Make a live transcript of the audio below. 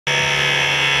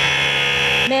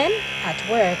Men at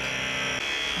work,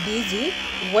 busy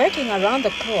working around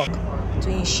the clock to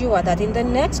ensure that in the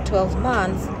next 12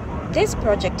 months, this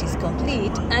project is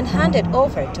complete and handed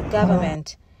over to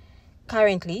government.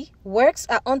 Currently, works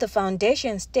are on the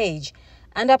foundation stage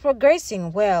and are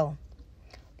progressing well.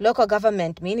 Local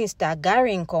Government Minister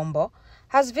NKOMBO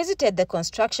has visited the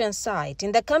construction site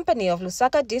in the company of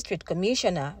Lusaka District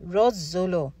Commissioner Rose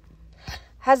Zulu.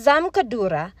 Hazam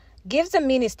Kadura gives the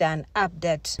minister an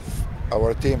update.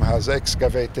 Our team has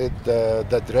excavated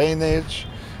the drainage.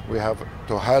 We have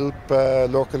to help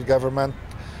local government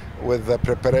with the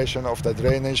preparation of the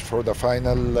drainage for the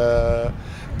final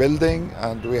building,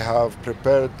 and we have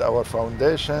prepared our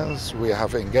foundations. We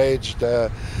have engaged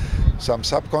some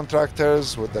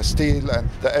subcontractors with the steel and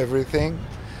everything,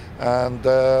 and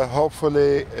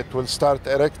hopefully it will start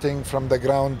erecting from the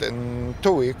ground in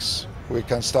 2 weeks. We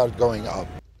can start going up.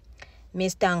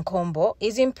 Mr. NKOMBO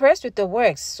is impressed with the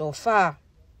works so far.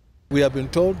 We have been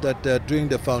told that they're doing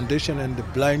the foundation and the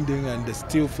blinding and the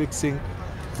steel fixing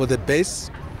for the base,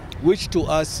 which to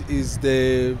us is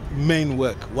the main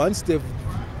work. Once they've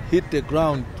hit the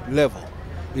ground level,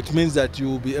 it means that you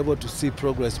will be able to see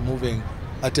progress moving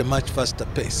at a much faster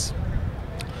pace.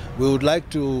 We would like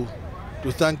to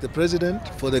thank the President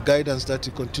for the guidance that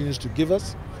he continues to give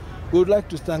us. We would like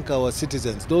to thank our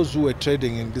citizens, those who are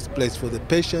trading in this place, for the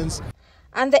patience.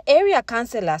 And the area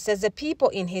councillor says the people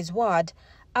in his ward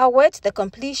await the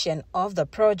completion of the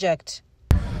project.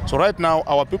 So right now,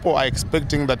 our people are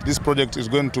expecting that this project is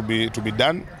going to be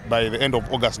done by the end of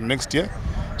August next year,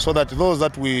 so that those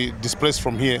that we displace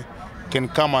from here can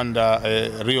come and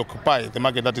reoccupy the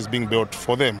market that is being built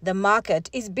for them. The market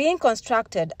is being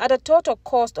constructed at a total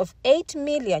cost of $8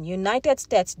 million United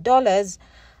States dollars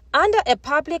under a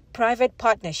public-private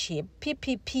partnership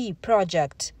PPP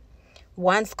project.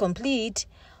 Once complete,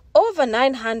 over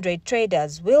 900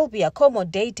 traders will be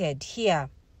accommodated here.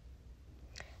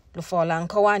 Lufola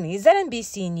Nkowane,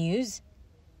 ZNBC News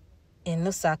in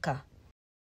Lusaka.